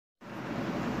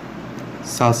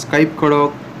subscribe কৰক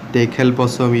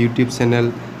Techhelpasom YouTube channel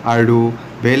আৰু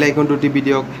বেল আইকনটো টিপি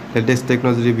দিয়ক লেটেষ্ট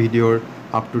টেকনলজি ভিডিঅ'ৰ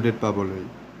আপ টু ডেট পাবলৈ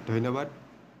ধন্যবাদ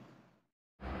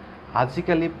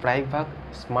আজিকালি প্ৰায়ভাগ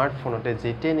স্মাৰ্টফোনতে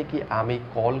যেতিয়াই নেকি আমি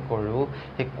কল কৰোঁ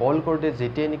সেই কল কৰোঁতে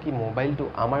যেতিয়াই নেকি মোবাইলটো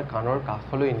আমাৰ কাণৰ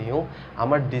কাষলৈ নিও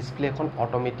আমাৰ ডিসপ্লেখন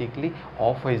অটোমেটিকলি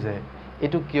অফ হৈ যায়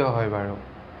এটো কিয় হয় বাৰু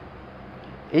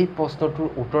এই প্ৰশ্নটোৰ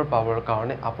উত্তৰ পাবৰ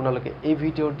কাৰণে আপোনালোকে এই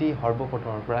ভিডিঅ'টি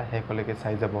সৰ্বপ্ৰথমৰ পৰা শেষলৈকে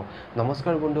চাই যাব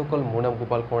নমস্কাৰ বন্ধুসকল মোৰ নাম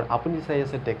গোপাল কোঁৱৰ আপুনি চাই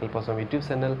আছে Techhelpasom YouTube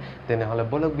চেনেল তেনেহলে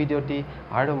বলক ভিডিঅ'টি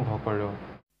আৰম্ভ কৰোঁ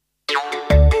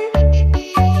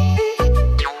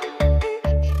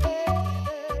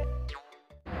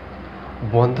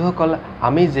বন্ধুসকল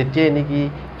আমি যেতিয়াই নেকি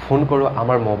ফোন কৰোঁ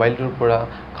আমাৰ মোবাইলটোৰ পৰা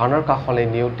কাণৰ কাষলৈ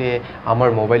নিওতে আমাৰ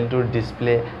মোবাইলটোৰ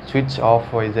ডিসপ্লে সুইচ অফ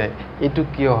হৈ যায় এটো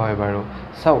কিয় হয় বাৰু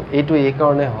চাও এটো এই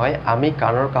কাৰণে হয় আমি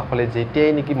কাণৰ কাষলৈ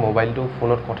যেতিয়াই নেকি মোবাইলটো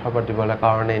ফোনত কথা পাতিবলৈ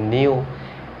কাৰণে নিও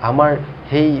আমাৰ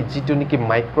হেই যেটো নেকি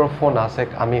মাইক্ৰোফোন আছে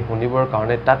আমি শুনিবৰ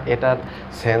কাৰণে তাত এটা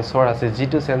সেন্সৰ আছে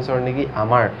যেটো সেন্সৰ নেকি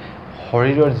আমাৰ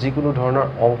শৰীৰৰ যিকোনো ধৰণৰ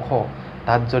অংশ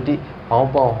তাত যদি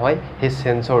পাও হয় সেই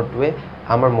সেন্সৰটোৱে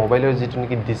আমাৰ মোবাইলৰ যেটো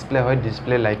নেকি ডিসপ্লে হয়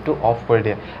ডিসপ্লে লাইটটো অফ কৰি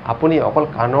দিয়ে আপুনি অকল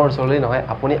কাণৰ ওচৰলৈ নহয়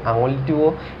আপুনি আঙুলিটোও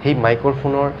সেই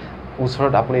মাইক্ৰোফোনৰ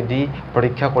ওচৰত আপুনি দি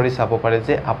পৰীক্ষা কৰি চাব পাৰে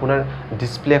যে আপোনাৰ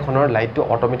ডিসপ্লেখনৰ লাইটটো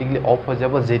অটোমেটিকলি অফ হৈ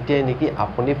যাব যেতিয়াই নেকি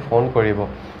আপুনি ফোন কৰিব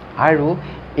আৰু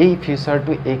এই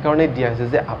ফিচাৰটো এই কাৰণে দিয়া হৈছে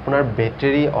যে আপোনাৰ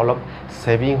বেটাৰী অলপ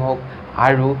সেভিং হওক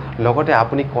আৰু লগতে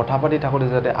আপুনি কথা পাতি থাকোতে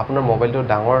যাতে আপোনাৰ মোবাইলটো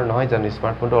ডাঙৰ নহয় জানো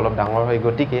স্মাৰ্টফোনটো অলপ ডাঙৰ হয়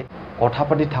গতিকে কথা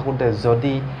পাতি থাকোতে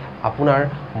যদি আপোনাৰ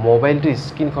মোবাইলটো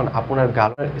স্ক্ৰিনখন আপোনাৰ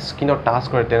গালৰ স্ক্ৰিনত টাচ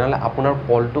কৰে তেনেহলে আপোনাৰ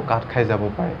কলটো কাট খাই যাব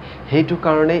পাৰে হেতু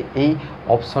কাৰণে এই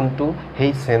অপচনটো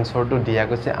সেই সেন্সৰটো দিয়া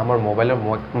গৈছে আমাৰ মোবাইলৰ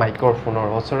মাইক্ৰোফোনৰ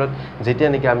ওচৰত যেতিয়া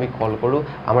নেকি আমি কল কৰো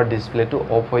আমাৰ ডিসপ্লেটো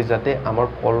অফ হৈ যাতে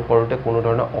আমাৰ কল কৰোতে কোনো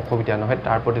ধৰণৰ অসুবিধা নহয়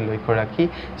তাৰ প্ৰতি লক্ষ্য ৰাখি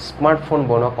স্মাৰ্টফোন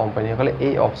বনোৱা কোম্পানীসকলে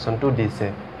এই অপচনটো দিছে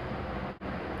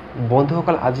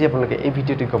বন্ধুসকল আজি আপোনালোকে এই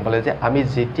ভিডিঅ'টি গম পালে যে আমি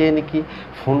যেতিয়াই নেকি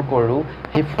ফোন কৰোঁ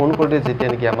সেই ফোন কৰোঁতে যেতিয়া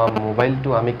নেকি আমাৰ মোবাইলটো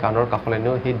আমি কাণৰ কাষলৈ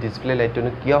নিও সেই ডিসপ্লে লাইটটো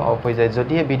কিয় অফ হৈ যায়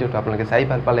যদি এই ভিডিঅ'টো আপোনালোকে চাই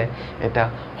ভাল পালে এটা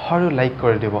সৰু লাইক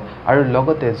কৰি দিব আৰু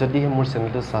লগতে যদি মোৰ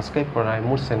চেনেলটো সাবস্ক্ৰাইব কৰা নাই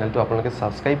মোৰ চেনেলটো আপোনালোকে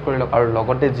সাবস্ক্ৰাইব কৰি লওক আৰু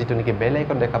লগতে যেটো নেকি বেল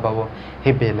আইকন দেখা পাব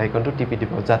সেই বেল আইকনটো টিপি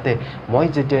দিব যাতে মই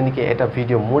যেতিয়া নেকি এটা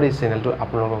ভিডিঅ' মোৰ এই চেনেলটো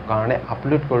আপোনালোকৰ কাৰণে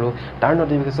আপলোড কৰোঁ তাৰ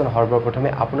নটিফিকেশন সৰ্বপ্ৰথমে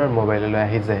আপোনাৰ মোবাইললৈ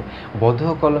আহি যায়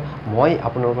বন্ধুসকল মই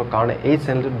আপোনালোকৰ কাৰণে এই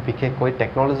চেনেলটোত বিশেষকৈ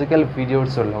টেকনলজিক্যাল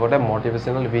ভিডিঅ'ছৰ লগতে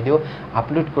মোটিভেশনাল ভিডিঅ'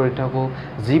 আপলোড কৰি থাকো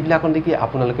যিবিলাক নেকি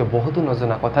আপোনালোকে বহুতো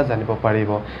নজনা কথা জানিব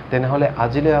পাৰিব তেনেহলে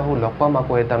আজিলৈ আহো লগ পাম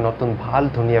আকৌ এটা নতুন ভাল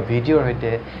ধুনীয়া ভিডিঅ'ৰ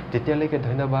সৈতে তেতিয়ালৈকে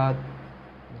ধন্যবাদ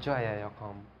জয় আই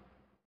অসম